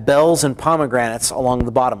 had bells and pomegranates along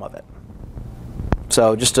the bottom of it.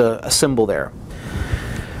 So just a symbol there.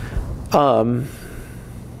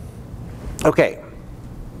 Okay.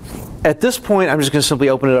 At this point, I'm just going to simply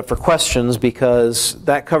open it up for questions because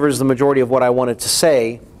that covers the majority of what I wanted to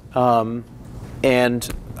say. And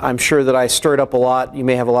I'm sure that I stirred up a lot. You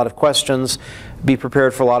may have a lot of questions. Be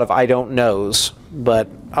prepared for a lot of I don't knows. But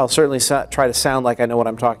I'll certainly try to sound like I know what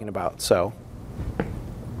I'm talking about. So,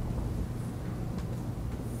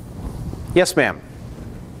 yes, ma'am.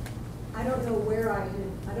 I I don't know where I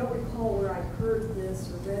don't recall where I heard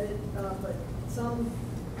this or read it, but some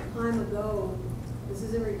time ago, this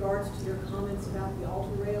is in regards to your comments about the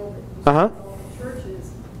altar rail that you see in all the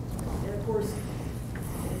churches. And of course,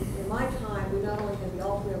 in my time, we not only had the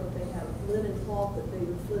altar rail, but they had a linen cloth that they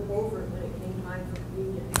would flip over it when it came time for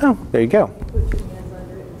communion. Oh, there you go. You put your hands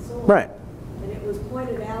under it and so on. Right. And it was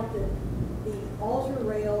pointed out that the altar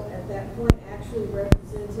rail at that point actually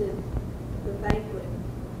represented the banquet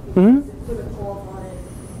because it put a cloth on it.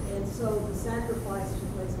 And so the sacrifice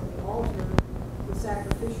took place on the altar, the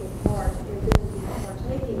sacrificial part, and then the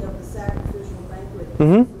partaking of the sacrificial banquet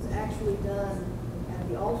was actually done at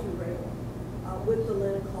the altar rail with the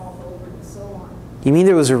linen cloth over it and so on. You mean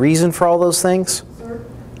there was a reason for all those things? Sir?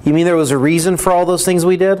 You mean there was a reason for all those things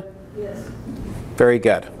we did? Yes. Very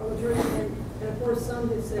good. And of course, some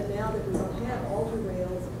have said now that we don't have altar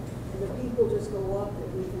rails, and the people just go up, that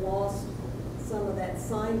we've lost some of that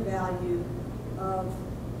sign value of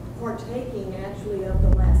partaking actually of the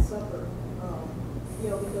Last Supper.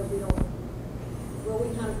 Because we don't, we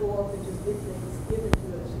kind of go up and just get things given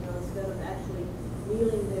to us, instead of actually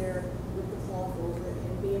kneeling there with the cloth over it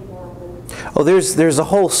and being more holy. Oh, there's a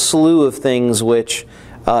whole slew of things which,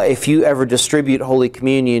 if you ever distribute Holy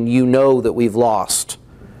Communion, you know that we've lost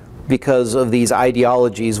because of these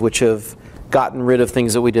ideologies which have gotten rid of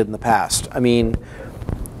things that we did in the past. I mean,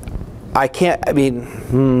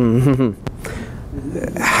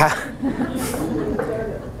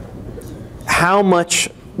 how much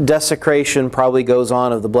desecration probably goes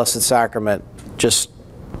on of the Blessed Sacrament just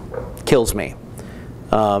kills me.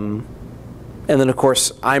 And then, of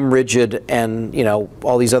course, I'm rigid and,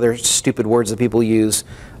 all these other stupid words that people use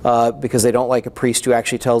because they don't like a priest who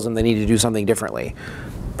actually tells them they need to do something differently.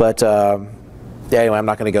 But anyway, I'm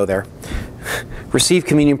not going to go there. Receive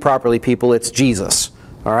communion properly, people. It's Jesus.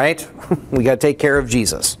 All right? We got to take care of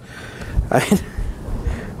Jesus. I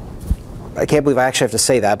can't believe I actually have to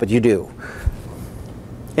say that, but you do.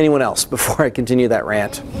 Anyone else before I continue that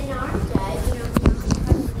rant? In our day, the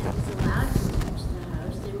president was allowed to touch the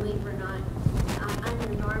host, and we were not,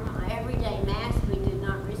 under normal, everyday Mass, we did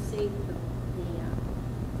not receive the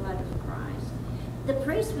blood of Christ. The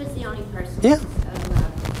priest was the only person allowed.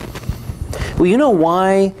 Well, you know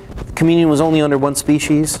why communion was only under one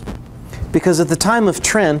species? Because at the time of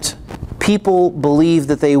Trent, people believed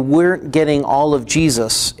that they weren't getting all of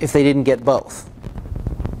Jesus if they didn't get both.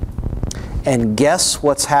 And guess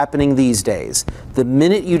what's happening these days? The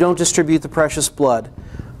minute you don't distribute the precious blood,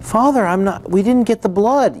 Father, we didn't get the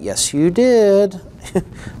blood. Yes, you did.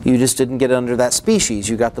 You just didn't get it under that species.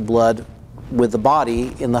 You got the blood with the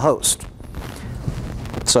body in the host.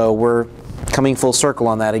 So we're coming full circle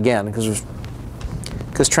on that again because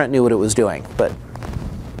Trent knew what it was doing. But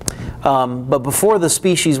before the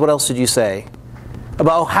species, what else did you say?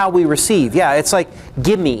 About how we receive. Yeah, it's like,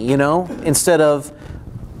 give me, instead of,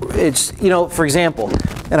 it's, for example,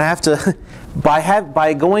 and I have to,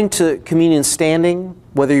 by going to communion standing,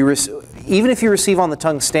 whether you even if you receive on the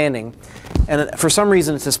tongue standing, and for some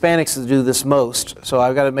reason it's Hispanics that do this most, so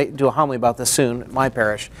I've got to do a homily about this soon at my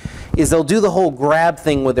parish, is they'll do the whole grab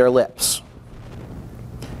thing with their lips.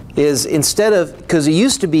 Is instead of, because it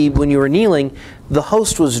used to be when you were kneeling, the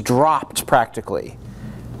host was dropped practically,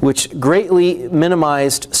 which greatly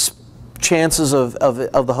minimized chances of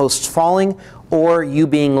the hosts falling or you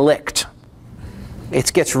being licked.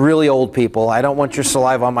 It gets really old, people. I don't want your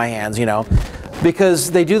saliva on my hands,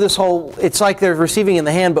 because they do this whole, it's like they're receiving in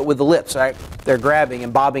the hand but with the lips, right? They're grabbing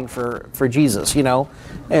and bobbing for Jesus, and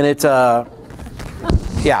it's,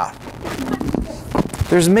 yeah.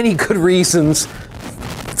 There's many good reasons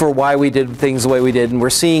for why we did things the way we did, and we're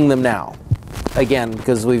seeing them now. Again,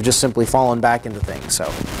 because we've just simply fallen back into things, so.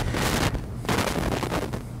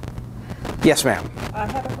 Yes, ma'am. I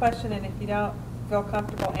have a question, and if you don't feel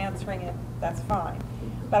comfortable answering it, that's fine.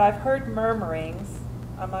 But I've heard murmurings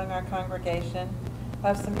among our congregation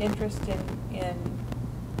of some interest in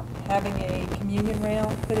having a communion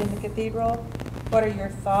rail put in the cathedral. What are your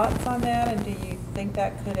thoughts on that, and do you think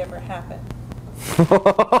that could ever happen?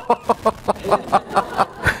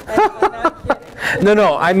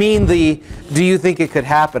 No, I mean do you think it could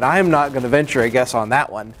happen? I am not going to venture a guess on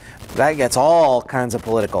that one. That gets all kinds of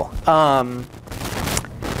political. I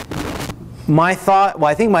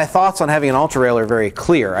think my thoughts on having an altar rail are very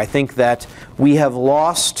clear. I think that we have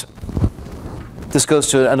lost, this goes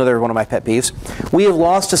to another one of my pet peeves, we have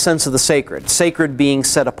lost a sense of the sacred being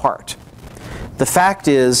set apart. The fact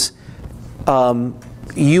is,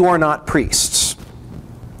 you are not priests.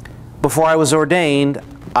 Before I was ordained,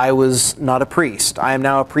 I was not a priest. I am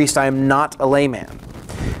now a priest. I am not a layman.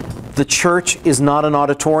 The church is not an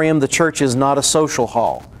auditorium. The church is not a social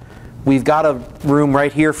hall. We've got a room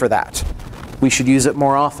right here for that. We should use it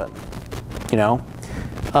more often, you know.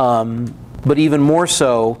 But even more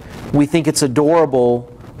so, we think it's adorable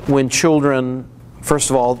when children, first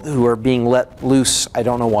of all, who are being let loose, I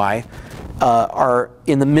don't know why, are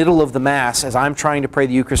in the middle of the Mass, as I'm trying to pray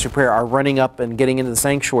the Eucharistic prayer, are running up and getting into the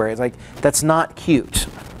sanctuary. It's like, that's not cute.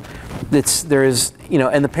 There's, you know,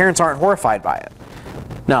 and the parents aren't horrified by it.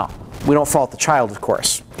 No, we don't fault the child, of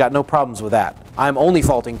course. Got no problems with that. I'm only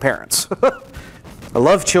faulting parents. I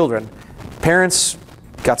love children. Parents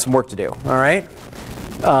got some work to do, all right?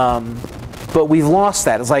 But we've lost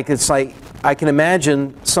that. It's like I can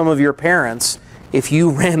imagine some of your parents, if you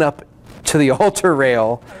ran up to the altar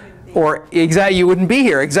rail, or exactly, you wouldn't be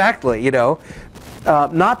here, exactly, you know.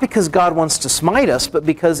 Not because God wants to smite us, but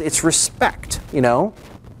because it's respect, you know.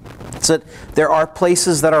 So there are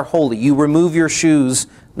places that are holy. You remove your shoes,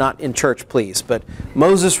 not in church, please, but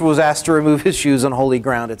Moses was asked to remove his shoes on holy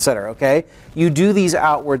ground, etc., okay? You do these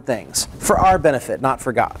outward things for our benefit, not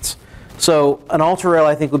for God's. So an altar rail,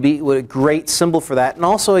 I think, would be a great symbol for that. And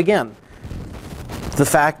also, again, the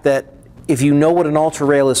fact that if you know what an altar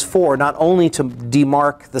rail is for, not only to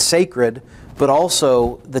demark the sacred, but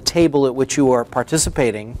also the table at which you are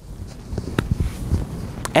participating.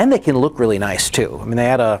 And they can look really nice, too. I mean, they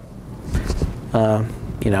had a,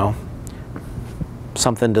 you know,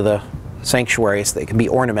 something to the sanctuary so they can be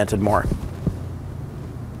ornamented more.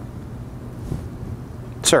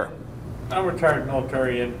 Sir? I'm a retired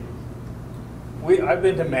military, and I've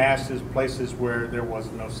been to masses, places where there was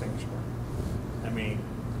no sanctuary. I mean,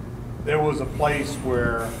 there was a place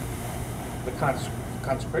where the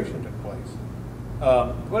consecration took place,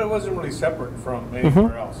 but it wasn't really separate from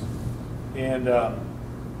anywhere else. And I've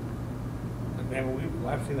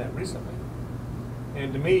seen that recently.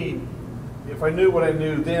 And to me, if I knew what I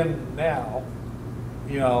knew then, now,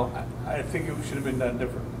 you know, I think it should have been done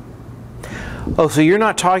differently. Oh, so you're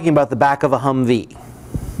not talking about the back of a Humvee?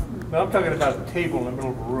 No, I'm talking about a table in the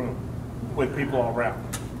middle of a room with people all around.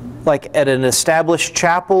 Like at an established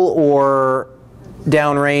chapel or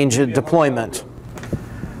downrange deployment?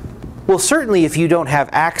 Well, certainly if you don't have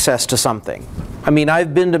access to something. I mean,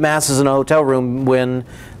 I've been to masses in a hotel room when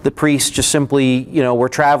the priest just simply, you know, were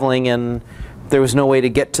traveling and there was no way to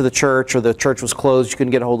get to the church, or the church was closed, you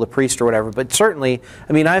couldn't get a hold of the priest or whatever. But certainly,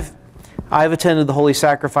 I mean, I've attended the Holy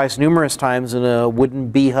Sacrifice numerous times in a wooden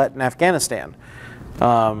bee hut in Afghanistan.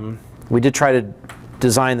 We did try to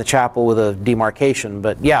design the chapel with a demarcation,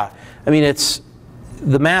 but yeah, I mean,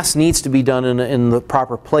 the Mass needs to be done in the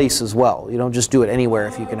proper place as well. You don't just do it anywhere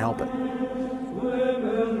if you can help it.